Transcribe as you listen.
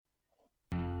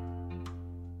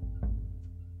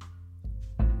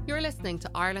You're listening to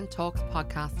Ireland Talks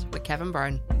podcast with Kevin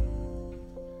Byrne.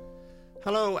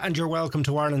 Hello, and you're welcome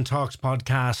to Ireland Talks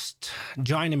podcast.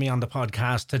 Joining me on the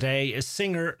podcast today is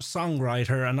singer,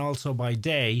 songwriter, and also by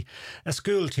day, a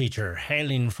school teacher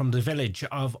hailing from the village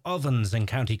of Ovens in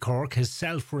County Cork. His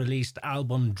self-released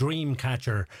album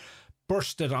Dreamcatcher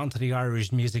bursted onto the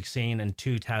Irish music scene in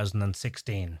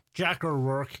 2016. Jack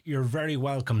O'Rourke, you're very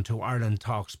welcome to Ireland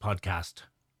Talks podcast.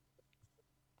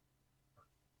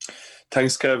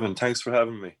 Thanks, Kevin. Thanks for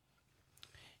having me.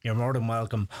 You're more than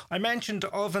welcome. I mentioned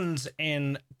Ovens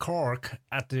in Cork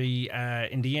at the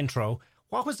in the intro.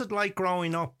 What was it like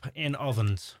growing up in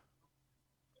Ovens?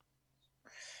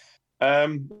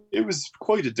 It was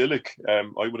quite idyllic. I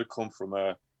would have come from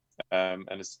an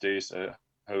estate, a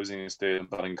housing estate in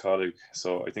Ballincollig.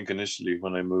 So I think initially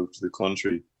when I moved to the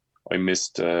country, I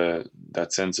missed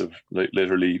that sense of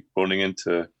literally running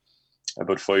into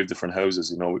about 5 different houses.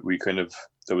 You know,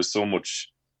 there was so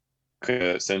much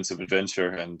sense of adventure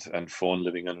and fun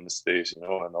living on an estate, you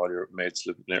know, and all your mates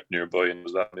lived nearby, and there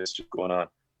was that mischief going on.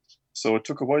 So it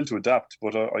took a while to adapt,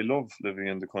 but I love living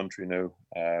in the country now.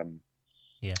 And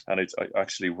I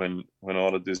actually, when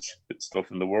all of this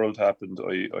stuff in the world happened,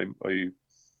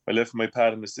 I left my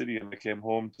pad in the city and I came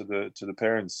home to the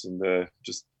parents and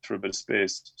just for a bit of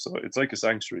space. So it's like a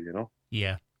sanctuary, you know.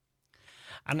 Yeah.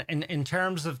 And in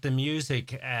terms of the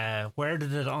music, where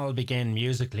did it all begin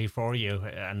musically for you?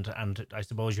 And I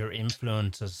suppose your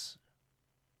influences?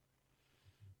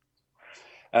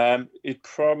 It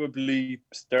probably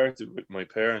started with my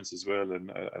parents as well.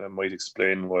 And I might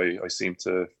explain why I seem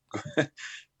to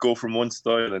go from one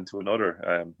style into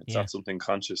another. It's not something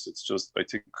conscious. It's just, I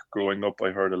think growing up,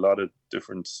 I heard a lot of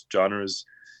different genres.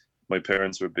 My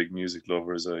parents were big music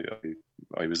lovers.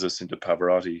 I was listening to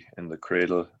Pavarotti in the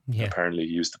cradle. Apparently,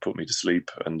 he used to put me to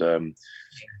sleep. And then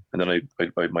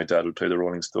my dad would play the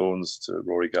Rolling Stones to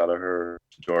Rory Gallagher,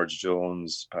 George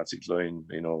Jones, Patsy Cline,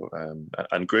 you know,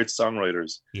 and great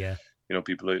songwriters. Yeah, you know,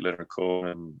 people like Leonard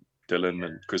Cohen, Dylan,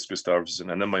 and Chris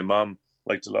Christopherson. And then my mom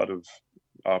liked a lot of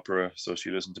opera, so she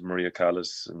listened to Maria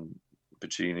Callas and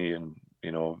Puccini, and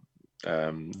you know.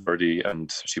 Verdi,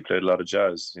 and she played a lot of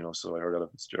jazz, you know, so I heard Ella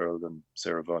Fitzgerald and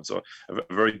Sarah Vaughan, so a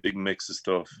very big mix of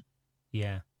stuff.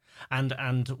 Yeah.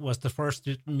 And was the first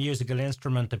musical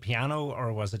instrument the piano,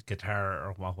 or was it guitar,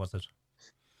 or what was it?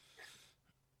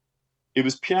 It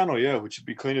was piano, yeah, which would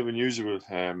be kind of unusual.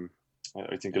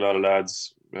 I think a lot of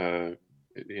lads,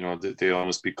 you know, they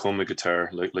almost become a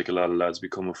guitar, like a lot of lads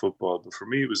become a football, but for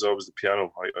me it was always the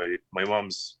piano. My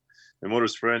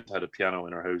mother's friend had a piano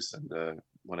in her house, and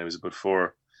when I was about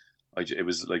 4, it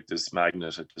was like this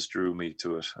magnet. It just drew me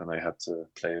to it, and I had to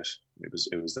play it.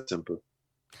 It was that simple.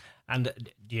 And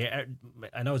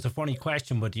I know it's a funny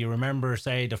question, but do you remember,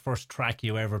 say, the first track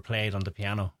you ever played on the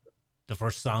piano? The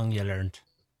first song you learned?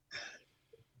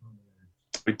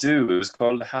 I do. It was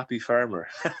called The Happy Farmer.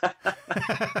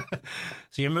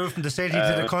 So you moved from the city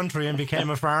to the country and became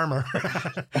a farmer.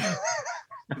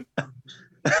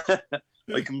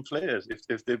 I can play it.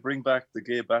 If they bring back the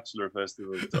Gay Bachelor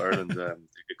Festival to Ireland,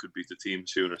 it could be the team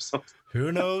tune or something.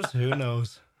 Who knows? Who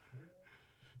knows?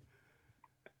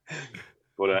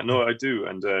 But no, I do.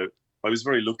 And I was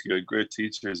very lucky. I had great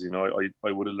teachers. You know,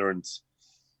 I would have learned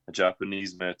a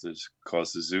Japanese method called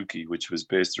Suzuki, which was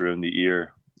based around the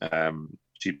ear.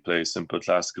 She'd play simple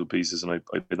classical pieces, and I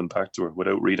played them back to her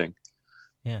without reading.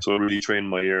 Yeah. So I really trained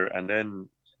my ear. And then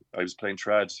I was playing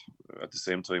trad at the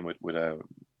same time with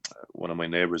one of my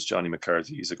neighbours, Johnny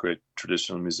McCarthy. He's a great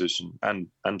traditional musician and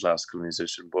classical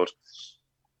musician, but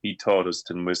he taught us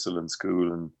tin whistle in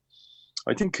school. And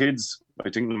I think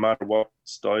no matter what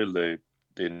style they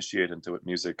initiate into it,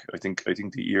 music, I think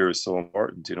the ear is so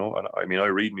important, you know. And I mean, I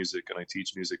read music and I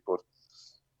teach music, but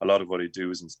a lot of what I do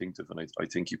is instinctive, and I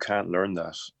think you can't learn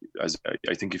that.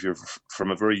 I think if you're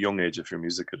from a very young age, if you're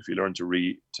musical, if you learn to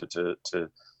read, to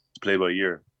play by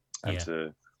ear, and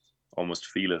to almost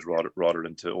feel it rather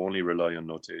than to only rely on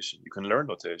notation, you can learn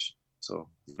notation. So,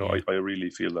 you know, I really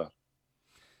feel that.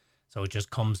 So it just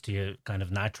comes to you kind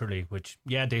of naturally, which,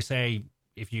 they say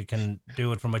if you can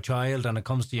do it from a child and it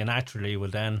comes to you naturally, well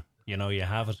then, you know, you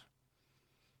have it.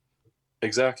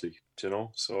 Exactly, you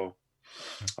know, so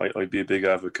I'd be a big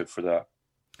advocate for that.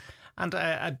 And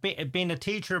being a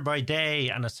teacher by day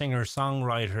and a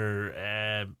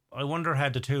singer-songwriter, I wonder how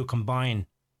the two combine.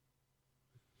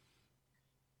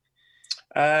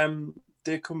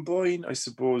 They combine, I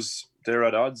suppose. They're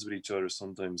at odds with each other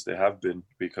sometimes. They have been,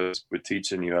 because with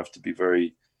teaching you have to be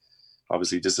very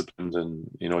obviously disciplined, and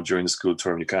you know, during the school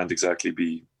term you can't exactly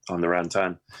be on the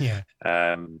rantan. Yeah.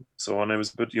 So when I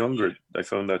was a bit younger I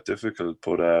found that difficult,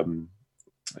 but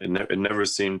it never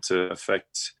seemed to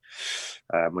affect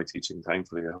my teaching.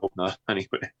 Thankfully, I hope not.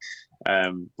 Anyway,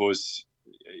 but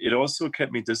it also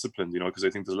kept me disciplined, because I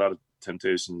think there's a lot of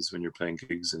temptations when you're playing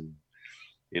gigs, and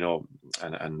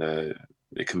and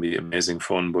it can be amazing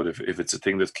fun. But if it's a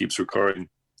thing that keeps recurring,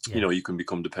 you can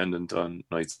become dependent on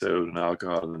nights out and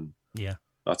alcohol and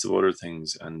lots of other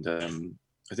things. And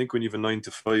I think when you have a 9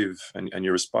 to 5 and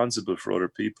you're responsible for other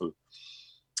people,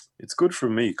 it's good for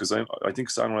me, because I think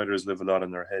songwriters live a lot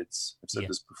in their heads. I've said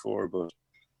this before, but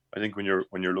I think when you're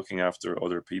looking after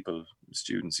other people,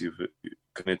 students,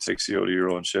 it takes you out of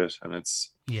your own shit, and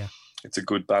it's a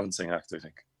good balancing act, I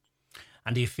think.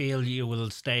 And do you feel you will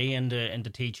stay in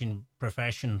the teaching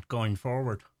profession going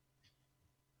forward?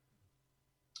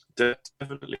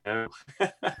 Definitely now.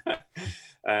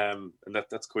 And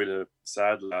that's quite a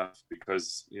sad laugh,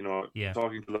 because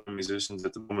talking to a lot of musicians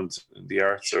at the moment, the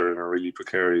arts are in a really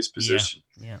precarious position.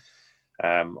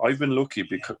 I've been lucky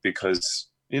because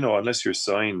unless you're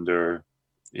signed or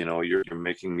you're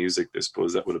making music, I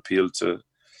suppose, that would appeal to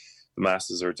the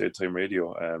masses or daytime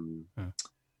radio.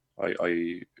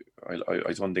 I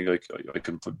don't think I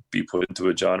can be put into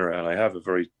a genre, and I have a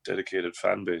very dedicated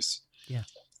fan base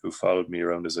who followed me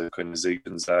around as a kind of zigged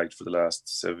and zagged for the last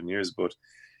 7 years. But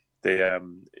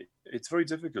it's very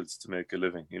difficult to make a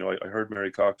living. I heard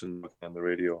Mary Coughlan on the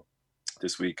radio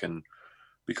this week, and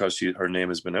because her name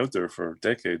has been out there for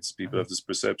decades, people have this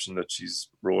perception that she's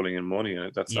rolling in money,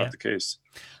 and that's not the case.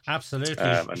 Absolutely.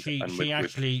 She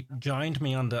actually joined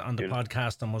me on the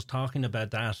podcast and was talking about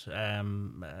that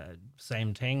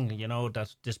same thing.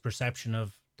 That this perception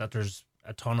of that there's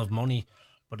a ton of money,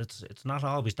 but it's not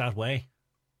always that way.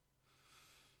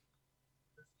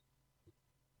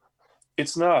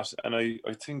 It's not, and I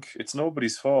think it's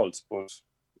nobody's fault, but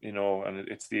and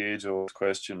it's the age-old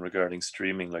question regarding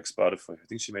streaming, like Spotify. I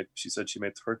think she said she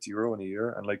made €30 in a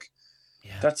year, and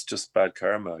that's just bad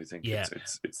karma. I think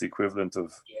it's the equivalent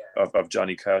of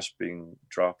Johnny Cash being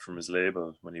dropped from his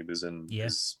label when he was in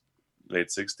his late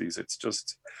 60s. It's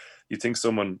just, you think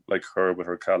someone like her, with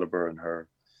her caliber and her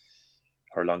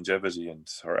longevity and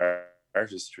her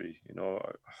artistry,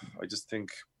 I just think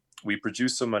we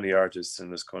produce so many artists in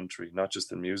this country, not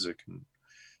just in music and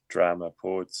drama,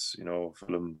 poets,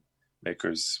 film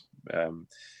makers. And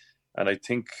I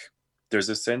think there's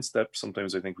a sense that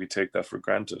sometimes I think we take that for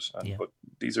granted. But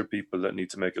these are people that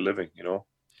need to make a living,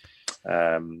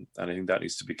 and I think that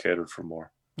needs to be catered for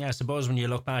more. Yeah, I suppose when you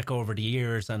look back over the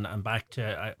years and back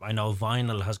to, I know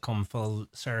vinyl has come full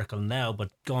circle now,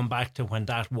 but going back to when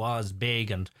that was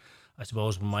big, and I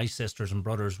suppose when my sisters and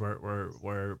brothers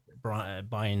were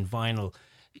buying vinyl,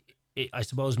 I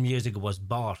suppose music was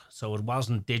bought, so it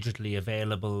wasn't digitally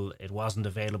available. It wasn't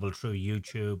available through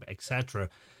YouTube, etc.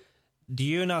 Do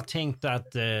you not think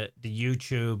that the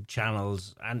YouTube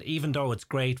channels, and even though it's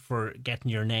great for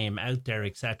getting your name out there,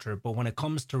 etc., but when it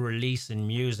comes to releasing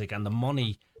music and the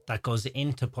money that goes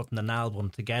into putting an album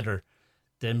together,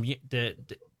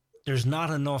 there's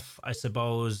not enough, I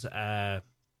suppose.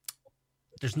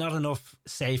 There's not enough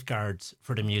safeguards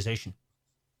for the musician.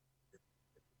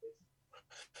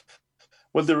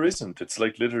 Well, there isn't. It's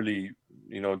like literally,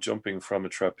 jumping from a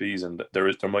trapeze, and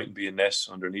there might be a net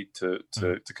underneath to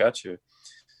catch you.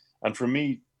 And for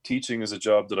me, teaching is a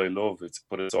job that I love.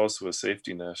 But it's also a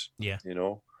safety net.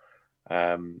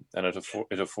 And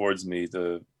it affords me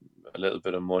a little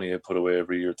bit of money I put away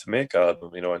every year to make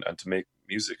album, and to make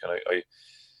music. And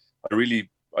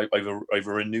I've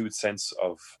a renewed sense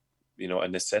of a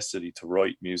necessity to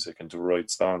write music and to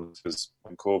write songs, because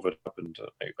when COVID happened,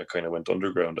 I kind of went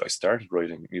underground. I started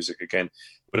writing music again,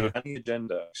 but without any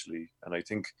agenda, actually. And I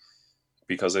think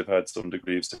because I've had some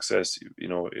degree of success,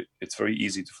 it's very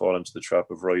easy to fall into the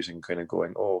trap of writing, kind of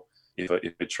going, oh, if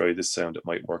I try this sound, it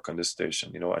might work on this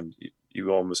station, and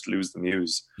you almost lose the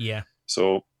muse. Yeah.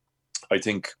 So I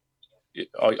think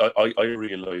I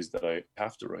realized that I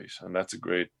have to write, and that's a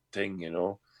great thing,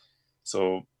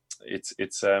 So it's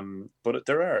but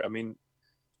there are,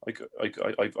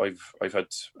 I've had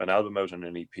an album out on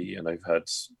an EP, and I've had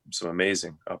some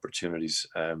amazing opportunities,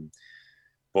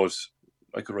 but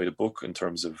I could write a book in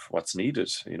terms of what's needed,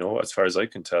 as far as I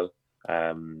can tell.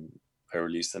 I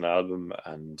released an album,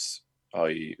 and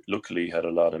I luckily had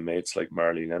a lot of mates like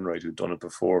Marlene Enright who'd done it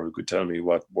before, who could tell me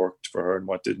what worked for her and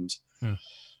what didn't.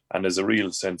 And there's a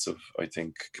real sense of, I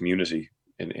think, community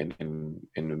in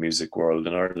the music world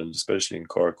in Ireland, especially in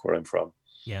Cork, where I'm from.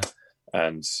 Yeah.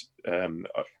 And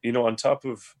on top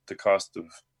of the cost of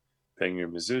paying your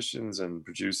musicians and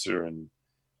producer and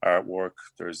artwork,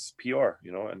 there's PR,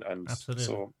 and Absolutely.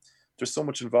 So there's so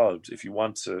much involved if you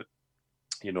want to,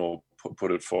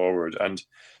 put it forward. And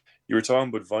you were talking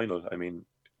about vinyl.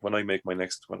 when I make when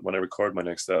I record my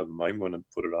next album, I'm going to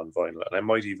put it on vinyl, and I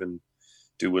might even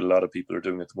do what a lot of people are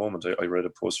doing at the moment. I read a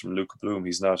post from Luca Bloom.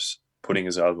 He's not putting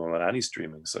his album on any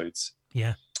streaming sites.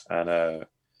 Yeah. And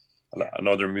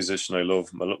another musician I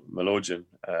love, Melodian,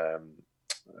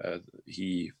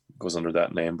 he goes under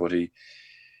that name, but he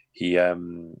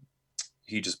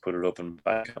just put it up in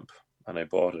Bandcamp, and I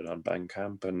bought it on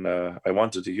Bandcamp, and I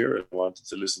wanted to hear it, I wanted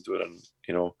to listen to it, and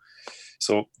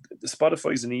so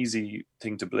Spotify is an easy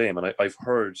thing to blame, and I've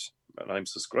heard, and I'm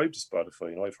subscribed to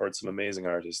Spotify. I've heard some amazing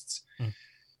artists,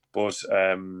 but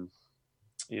and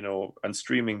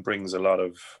streaming brings a lot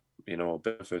of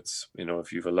benefits.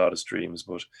 If you have a lot of streams,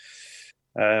 but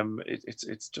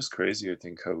it's just crazy. I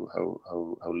think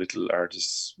how little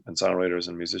artists and songwriters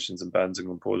and musicians and bands and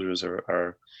composers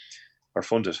are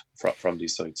funded from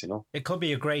these sites. It could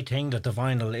be a great thing that the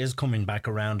vinyl is coming back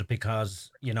around,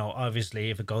 because obviously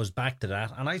if it goes back to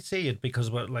that, and I see it because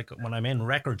when I'm in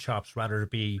record shops, rather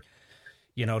it be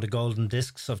the golden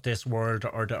discs of this world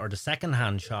or the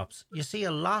second-hand shops, you see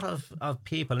a lot of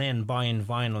people in buying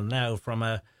vinyl now from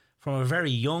a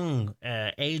very young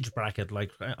age bracket,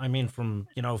 from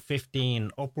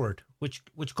 15 upward, which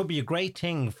could be a great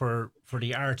thing for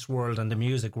the arts world and the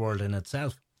music world in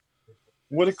itself.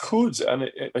 Well, it could, and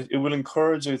it will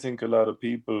encourage, I think, a lot of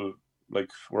people.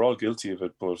 Like, we're all guilty of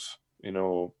it, but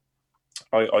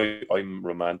I'm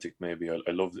romantic. Maybe I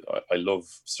love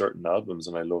certain albums,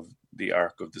 and I love the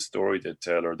arc of the story they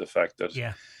tell, or the fact that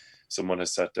someone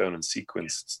has sat down and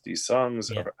sequenced these songs,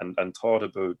 and thought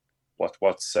about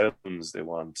what sounds they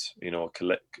want,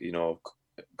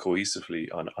 cohesively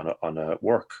on a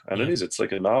work, and it's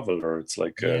like a novel, or it's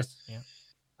like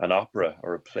an opera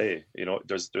or a play.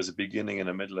 There's a beginning and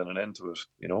a middle and an end to it.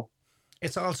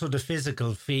 It's also the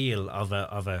physical feel of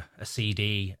a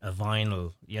CD, a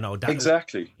vinyl. That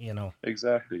exactly.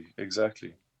 Exactly.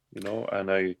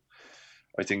 And I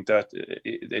think that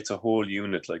it's a whole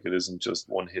unit. Like, it isn't just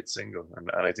one hit single. And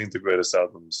I think the greatest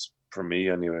albums for me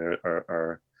anyway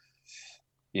are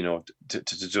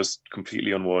to just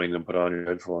completely unwind and put on your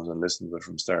headphones and listen to it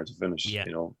from start to finish.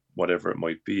 Whatever it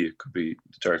might be. It could be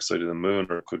The Dark Side of the Moon,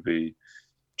 or it could be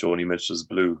Joni Mitchell's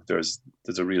Blue. There's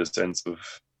a real sense of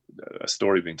a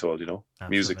story being told,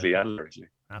 musically and lyrically.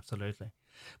 Absolutely.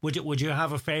 Would you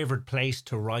have a favorite place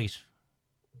to write?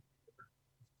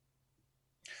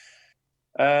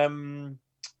 I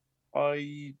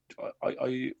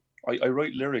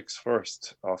write lyrics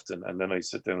first often, and then I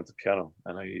sit down at the piano,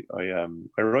 and I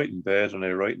write in bed, and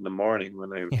I write in the morning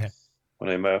when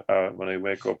I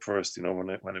wake up first.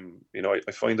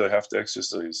 I find I have to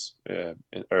exercise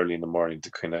early in the morning to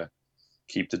kind of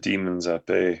keep the demons at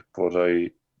bay. But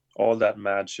all that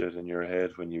mad shit in your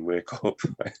head when you wake up,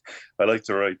 I like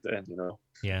to write then.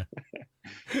 Yeah.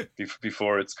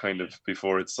 before it's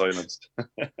silenced.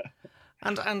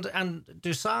 And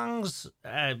do songs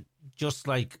just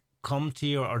like come to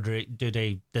you, or do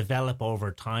they develop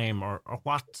over time, or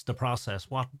what's the process?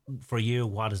 What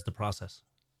is the process?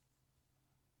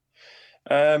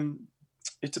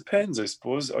 It depends, I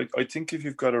suppose. I think if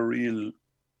you've got a real,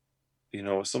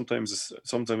 sometimes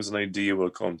an idea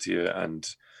will come to you,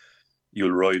 and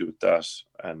you'll ride with that,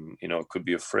 and it could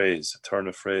be a phrase, a turn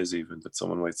of phrase even, that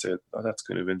someone might say, oh, that's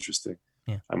kind of interesting,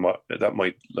 and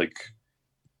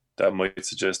that might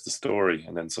suggest a story,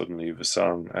 and then suddenly you have a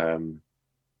song.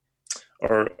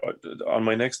 Or on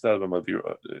my next album, I'll be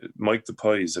Mike the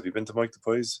Pies. Have you been to Mike the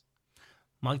Pies?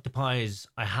 Mike the Pies,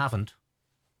 I haven't.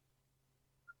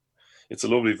 It's a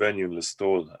lovely venue in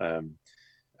Listowel.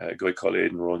 A guy called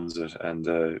Aidan runs it, and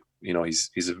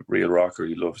he's a real rocker.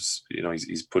 He loves,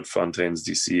 he's put Fontaines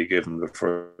DC. He gave him the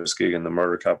first gig in the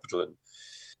Murder Capital,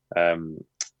 and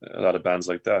a lot of bands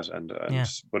like that.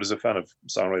 But is a fan of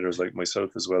songwriters like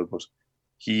myself as well. But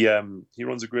he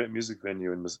runs a great music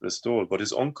venue in Listowel. But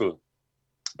his uncle,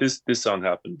 this song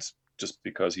happened just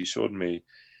because he showed me.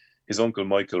 His uncle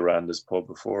Michael ran this pub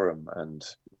before him, and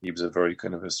he was a very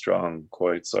kind of a strong,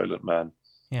 quiet, silent man.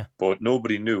 Yeah. But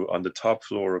nobody knew, on the top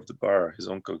floor of the bar, his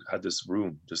uncle had this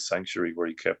room, this sanctuary, where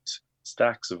he kept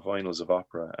stacks of vinyls of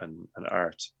opera and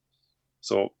art.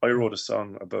 So I wrote a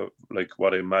song about like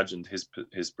what I imagined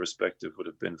his perspective would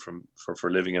have been for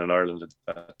living in Ireland at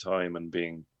that time, and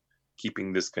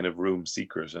keeping this kind of room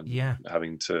secret, and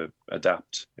having to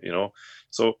adapt,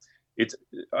 So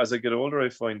as I get older, I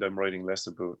find I'm writing less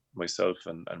about myself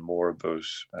and more about,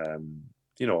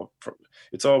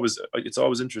 it's always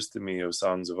interested me how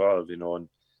songs evolve, and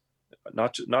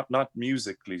not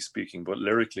musically speaking, but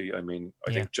lyrically. I mean,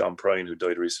 I think John Prine, who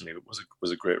died recently,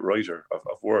 was a great writer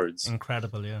of words.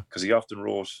 Incredible, yeah. Because he often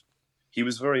wrote he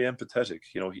was very empathetic.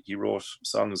 You know, he wrote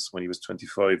songs when he was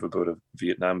 25 about a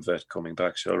Vietnam vet coming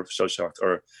back shell shocked,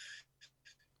 or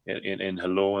in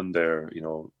Hello and there, you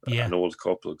know, Yeah. an old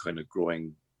couple kind of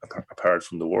growing apart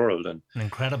from the world. And An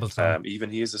incredible song.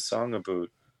 even he has a song about,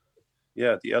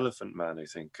 the Elephant Man, I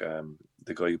think,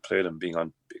 the guy who played him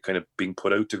being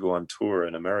put out to go on tour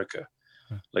in America.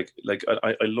 Like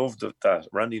I love that.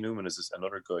 Randy Newman is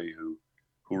another guy who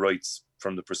writes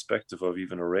from the perspective of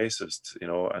even a racist, you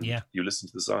know, and you listen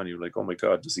to the song and you're like, oh my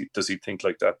God, does he think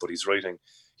like that? But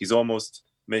he's almost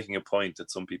making a point that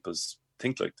some people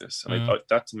think like this. And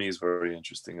that to me is very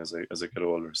interesting as I get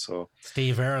older. So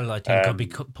Steve Earle, I think, could be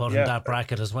put in that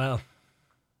bracket as well.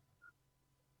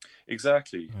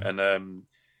 Exactly. And I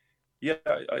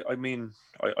mean,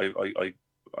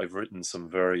 I've written some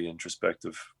very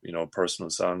introspective, you know, personal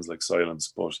songs like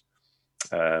Silence, but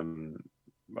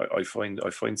I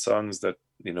find songs that,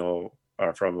 you know,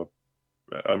 are from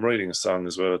I'm writing a song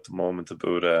as well at the moment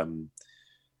about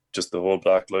just the whole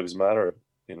Black Lives Matter,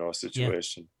 you know,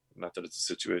 situation. Not that it's a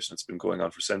situation that's been going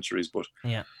on for centuries, but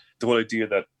the whole idea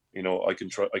that, you know, I can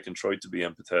try to be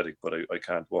empathetic, but I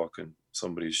can't walk in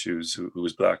somebody's shoes who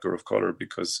is black or of color,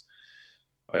 because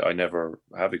I never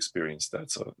have experienced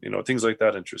that. So, you know, things like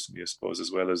that interest me, I suppose, as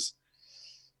well as,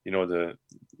 you know, the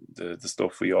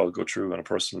stuff we all go through on a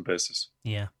personal basis.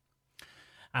 Yeah.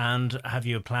 And have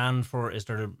you a plan for, is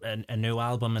there a new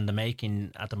album in the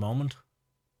making at the moment?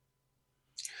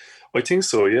 I think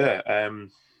so, yeah.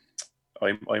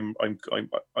 I'm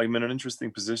in an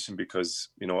interesting position because,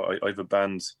 you know, I have a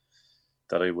band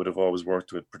that I would have always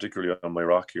worked with, particularly on my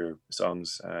rockier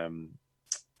songs,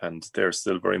 and they're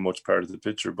still very much part of the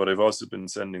picture. But I've also been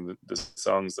sending the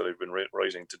songs that I've been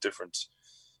writing to different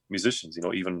musicians, you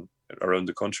know, even around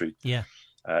the country. Yeah.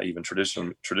 Even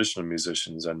traditional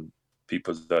musicians and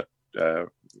people that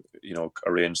you know,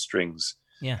 arrange strings.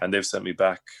 Yeah. And they've sent me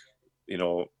back, you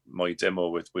know, my demo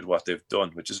with what they've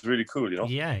done, which is really cool, you know.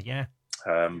 Yeah, yeah.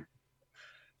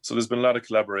 So there's been a lot of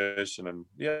collaboration, and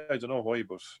I don't know why,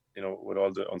 but, you know, with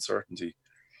all the uncertainty,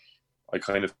 I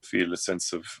kind of feel a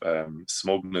sense of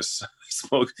smugness,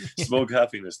 smug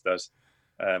happiness that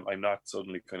I'm not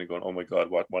suddenly kind of going, oh my God,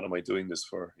 what am I doing this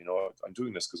for? You know, I'm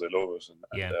doing this because I love it, and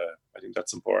I think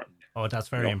that's important. Oh, that's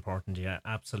very important. Yeah,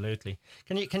 absolutely.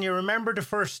 Can you remember the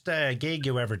first gig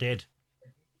you ever did?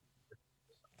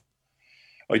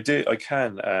 I did. I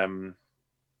can.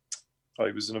 I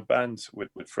was in a band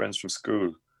with friends from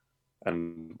school,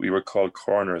 and we were called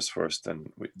Corners first,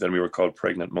 and then we were called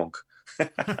Pregnant Monk.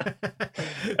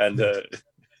 And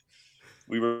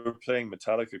we were playing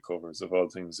Metallica covers of all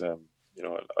things. You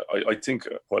know, I think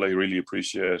while I really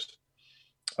appreciate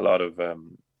a lot of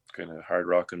kind of hard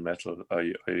rock and metal,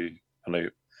 I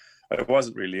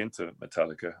wasn't really into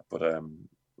Metallica, but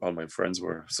all my friends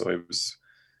were, so I was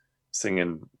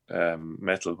singing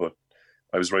metal, but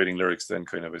I was writing lyrics then,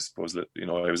 kind of, I suppose, you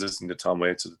know, I was listening to Tom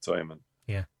Waits at the time, and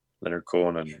Leonard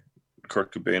Cohen and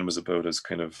Kurt Cobain was about as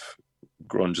kind of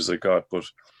grunge as I got, but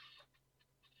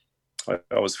I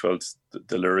always felt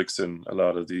the lyrics in a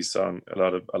lot of these songs, a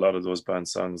lot of those band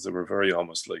songs, they were very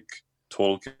almost like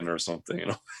Tolkien or something, you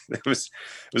know. It was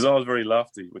all very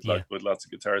lofty with lots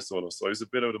of guitar solos, so I was a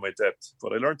bit out of my depth,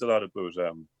 but I learned a lot about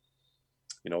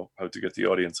you know, how to get the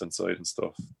audience inside and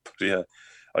stuff. But yeah,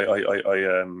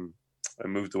 I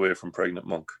moved away from Pregnant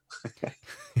Monk.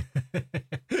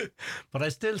 But I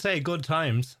still say good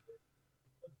times.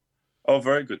 Oh,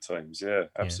 very good times. Yeah,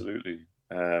 absolutely.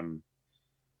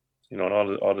 You know,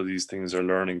 and all of these things are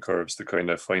learning curves to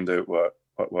kind of find out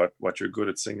what you're good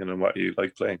at singing and what you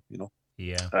like playing, you know?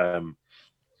 Yeah.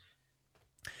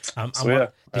 That's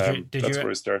where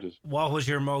I started. What was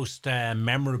your most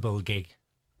memorable gig?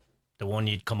 The one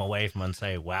you'd come away from and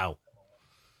say, wow.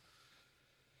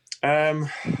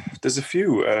 There's a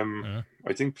few.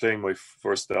 I think playing my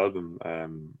first album,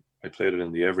 I played it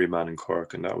in the Everyman in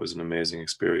Cork, and that was an amazing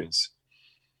experience.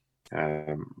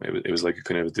 It was like a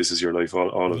kind of This Is Your Life.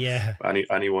 All of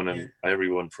anyone and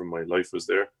everyone from my life was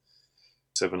there.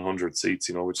 700 seats,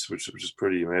 you know, which is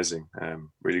pretty amazing.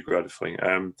 Really gratifying.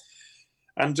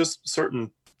 And just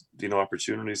certain, you know,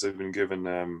 opportunities I've been given.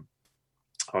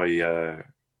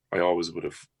 I always would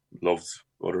have loved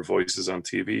other voices on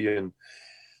TV, and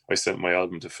I sent my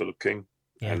album to Philip King,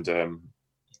 and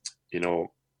you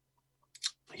know,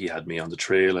 he had me on the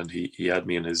trail, and he had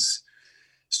me in his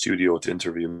studio to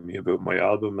interview me about my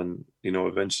album. And, you know,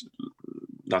 eventually,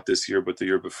 not this year but the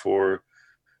year before,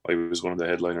 I was one of the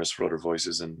headliners for Other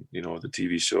Voices, and, you know, the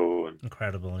TV show. And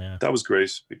incredible. Yeah, that was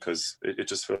great, because it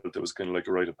just felt it was kind of like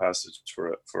a rite of passage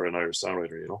for an Irish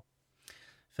songwriter, you know.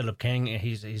 Philip King,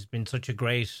 he's been such a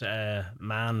great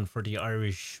man for the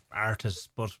Irish artists,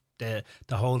 but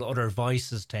the whole Other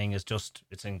Voices thing is just,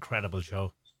 it's an incredible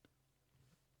show.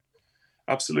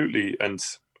 Absolutely, and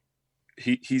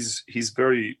he's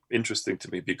very interesting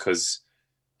to me because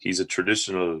he's a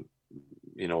traditional,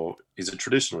 he's a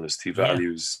traditionalist. He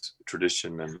values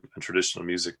tradition and traditional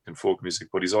music and folk music,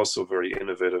 but he's also very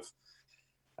innovative,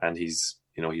 and he's,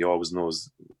 he always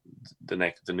knows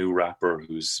the new rapper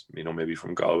who's, maybe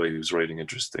from Galway, who's writing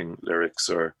interesting lyrics,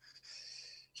 or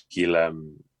he'll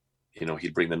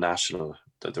bring the National,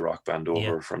 the rock band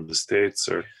over from the States,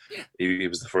 or he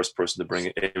was the first person to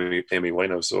bring Amy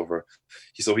Winehouse over.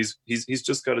 So he's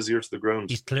just got his ear to the ground.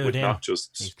 He's clued in.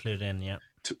 He's clued in, yeah.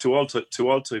 To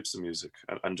all types of music,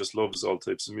 and just loves all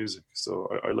types of music. So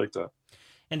I like that.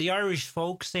 In the Irish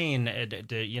folk scene,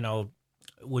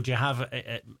 would you have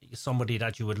somebody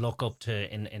that you would look up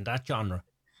to in that genre?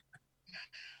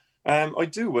 I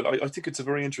do. Well, I think it's a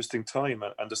very interesting time,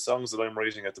 and the songs that I'm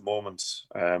writing at the moment,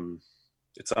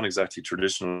 it's not exactly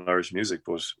traditional Irish music,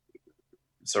 but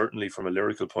certainly from a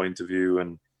lyrical point of view,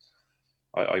 and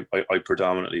I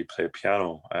predominantly play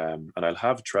piano, and I'll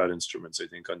have trad instruments, I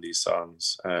think, on these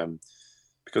songs,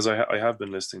 because I have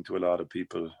been listening to a lot of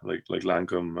people like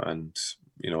Lancome, and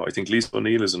I think Lisa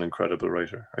O'Neill is an incredible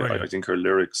writer. I think her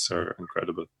lyrics are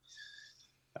incredible.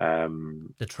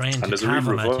 The Train to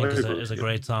Cavan, I think, is a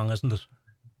great song, isn't it?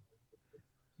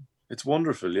 It's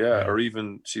wonderful, yeah. Or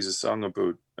even she's a song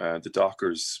about the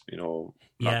dockers,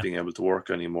 not being able to work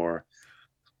anymore.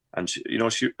 And she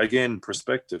again,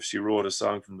 perspective. She wrote a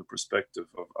song from the perspective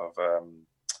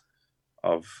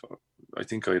of I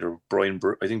think either Brian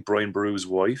Brew's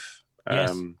wife.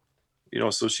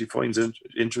 So she finds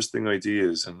interesting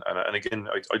ideas, and again,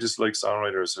 I just like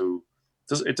songwriters who.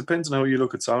 It depends on how you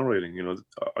look at songwriting.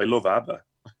 I love ABBA,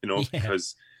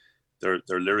 because their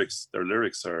lyrics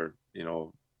are,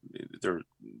 they're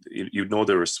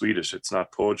they were Swedish. It's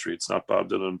not poetry. It's not Bob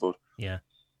Dylan, but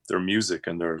their music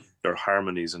and their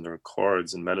harmonies and their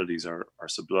chords and melodies are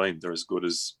sublime. They're as good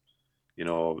as,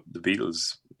 the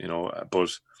Beatles,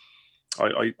 but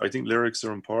I think lyrics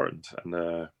are important,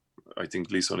 and I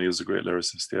think Lisa O'Neill's a great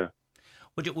lyricist. Yeah.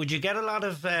 Would you get a lot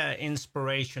of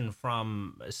inspiration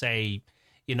from, say,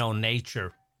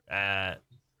 nature? I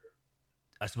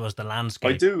suppose the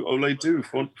landscape. I do.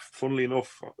 Funnily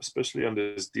enough, especially on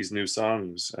these new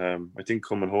songs. I think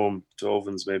Coming Home to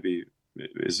Ovens maybe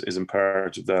is in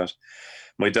part of that.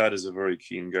 My dad is a very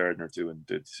keen gardener too, and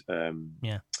did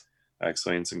ag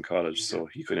science in college, so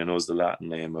he kind of knows the Latin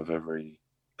name of every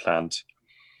plant.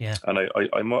 Yeah. And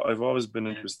I've always been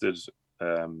interested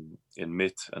in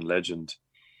myth and legend,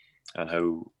 and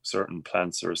how certain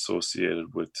plants are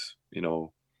associated with,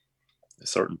 a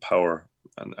certain power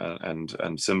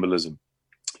and symbolism,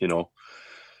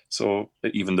 So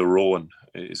even the rowan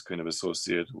is kind of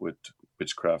associated with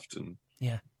witchcraft, and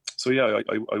so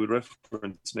I would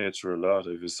reference nature a lot.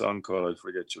 I have a song called "I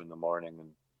Forget You in the Morning,"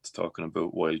 and it's talking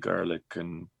about wild garlic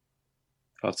and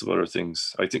lots of other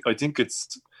things. I think I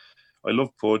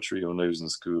love poetry. When I was in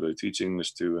school, I teach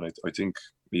English too, and I think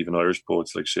even Irish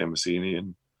poets like Seamus Heaney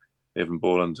and Evan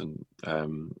Boland and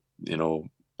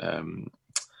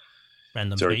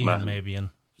Brendan Derek Behan Mann. maybe, and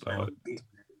so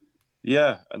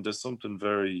and there's something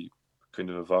very kind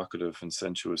of evocative and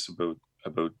sensuous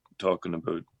about talking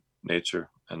about nature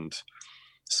and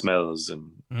smells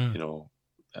and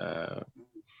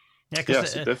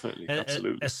definitely,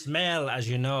 absolutely. A smell, as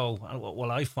you know,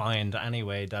 well, I find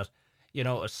anyway that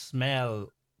a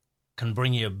smell can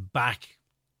bring you back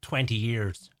 20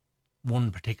 years.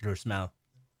 One particular smell.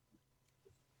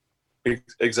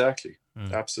 Exactly.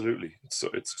 Absolutely. It's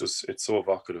so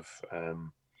evocative. I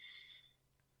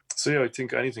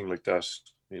think anything like that,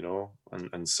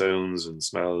 and sounds and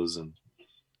smells, and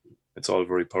it's all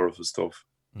very powerful stuff.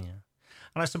 Yeah.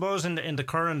 And I suppose in the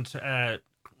current, I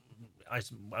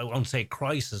won't say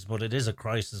crisis, but it is a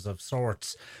crisis of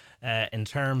sorts. In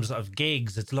terms of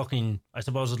gigs, it's looking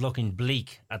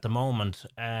bleak at the moment.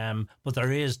 But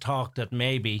there is talk that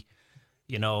maybe,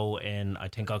 in I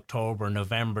think October,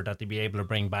 November, that they'll be able to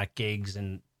bring back gigs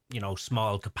and,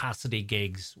 small capacity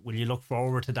gigs. Will you look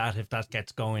forward to that if that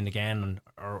gets going again,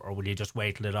 or will you just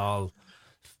wait till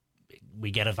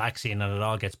we get a vaccine and it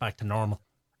all gets back to normal?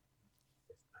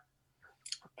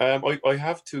 I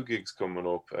have 2 gigs coming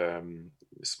up,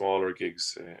 smaller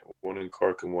gigs, one in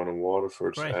Cork and one in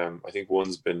Waterford. Right. I think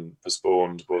one's been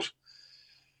postponed, but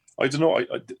I don't know.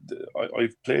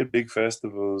 I've played big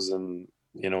festivals and,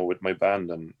 with my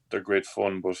band, and they're great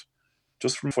fun, but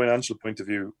just from a financial point of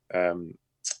view,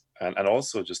 and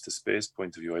also just a space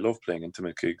point of view, I love playing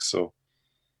intimate gigs. So,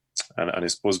 and I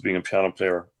suppose being a piano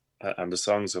player, and the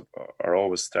songs are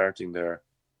always starting there,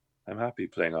 I'm happy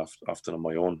playing often on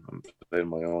my own. I'm playing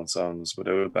my own songs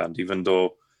without a band, even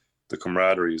though the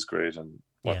camaraderie is great and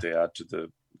what they add to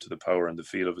the power and the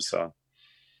feel of a song.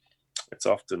 It's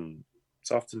often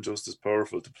just as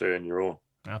powerful to play on your own.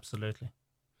 Absolutely.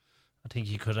 I think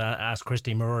you could ask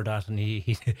Christy Moore that, and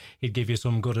he'd give you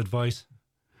some good advice.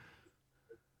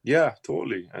 Yeah,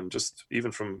 totally. And just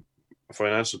even from a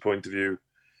financial point of view.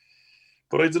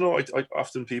 But I don't know. I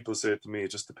often people say to me,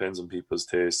 it just depends on people's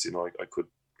tastes. You know,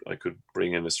 I could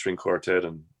bring in a string quartet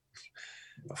and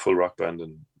a full rock band,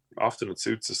 and often it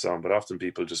suits the song. But often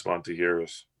people just want to hear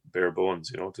it bare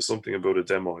bones. You know, there's something about a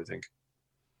demo, I think.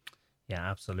 Yeah,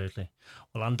 absolutely.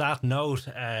 Well, on that note,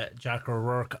 Jack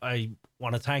O'Rourke, I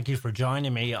want to thank you for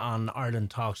joining me on Ireland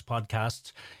Talks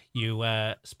podcast. You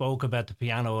spoke about the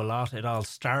piano a lot. It all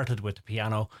started with the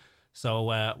piano. So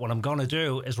what I'm going to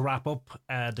do is wrap up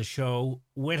the show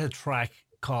with a track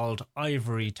called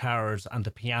Ivory Towers and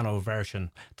the piano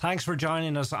version. Thanks for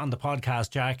joining us on the podcast,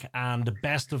 Jack, and the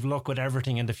best of luck with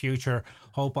everything in the future.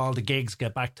 Hope all the gigs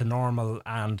get back to normal,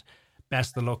 and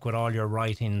best of luck with all your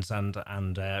writings and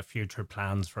future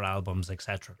plans for albums,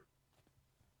 etc.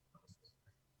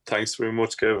 Thanks very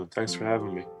much, Kevin. Thanks for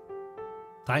having me.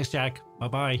 Thanks, Jack.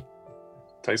 Bye-bye.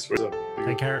 Thanks for that.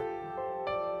 Take care.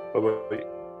 Bye-bye.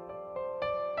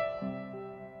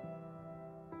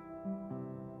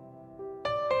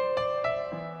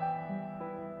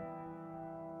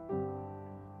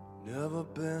 Never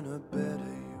been a better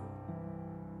you.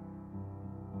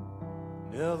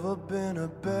 Never been a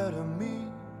better me.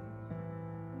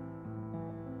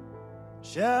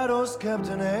 Shadows kept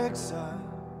in exile.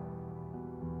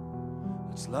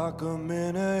 It's like I'm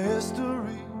in a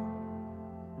history.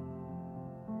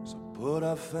 So put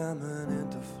our famine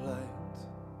into flight.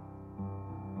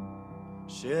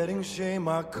 Shedding shame,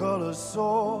 our colors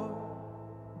soar.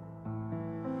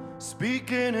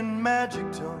 Speaking in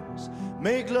magic tongues,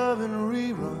 make love in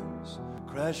reruns,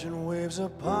 crashing waves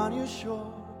upon your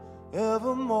shore,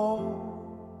 evermore.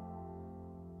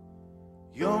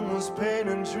 Young ones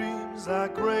painting dreams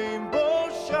like rainbow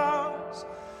showers,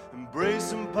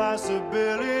 embracing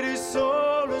possibilities,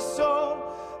 soul to soul.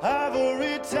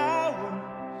 Ivory towers,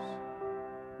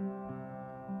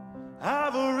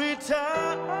 ivory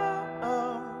towers.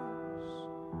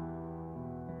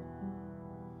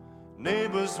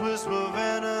 Neighbors whisper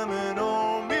venom in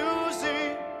old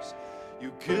museums.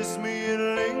 You kiss me, it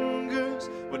lingers.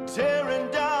 We're tearing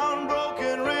down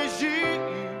broken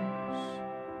regimes.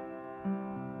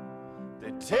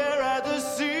 They tear at the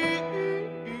seams.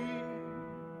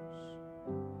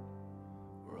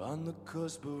 We're on the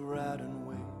cusp of riding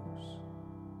waves,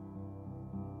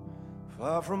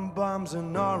 far from bombs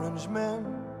and orange men.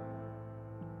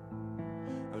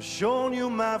 I've shown you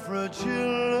my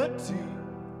fragility,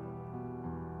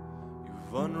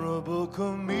 vulnerable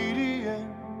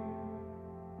comedian.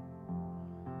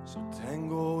 So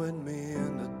tango with me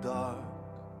in the dark,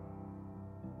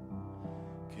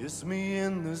 kiss me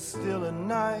in the still of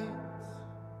night,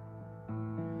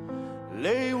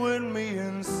 lay with me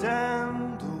in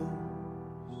sandals,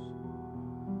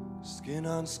 skin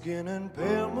on skin in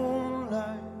pale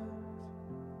moonlight.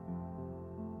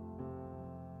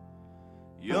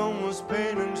 Young was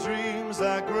painting dreams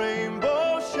like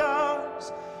rainbow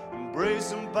showers,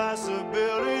 embracing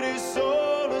possibilities,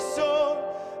 soul to soul.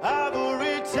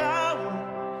 Ivory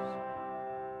towers,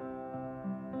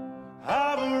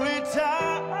 ivory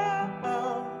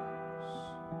towers.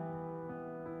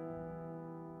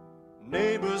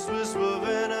 Neighbors whisper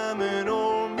venom in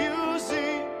old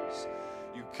museums.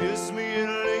 You kiss me, it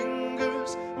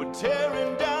lingers. We're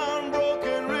tearing down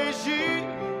broken regimes.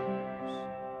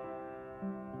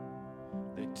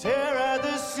 They tear at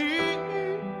the seams.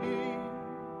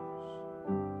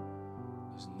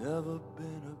 Never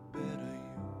been a better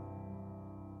you.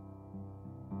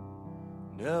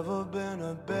 Never been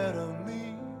a better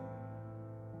me.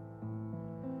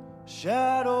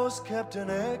 Shadows kept in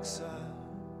exile.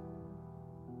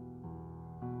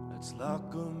 Let's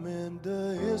lock them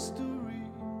into history.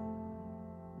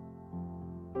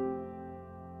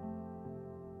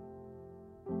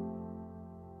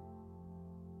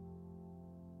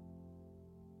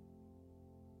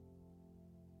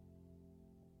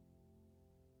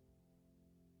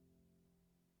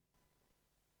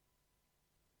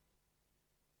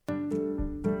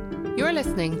 You're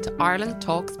listening to Ireland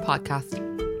Talks podcast.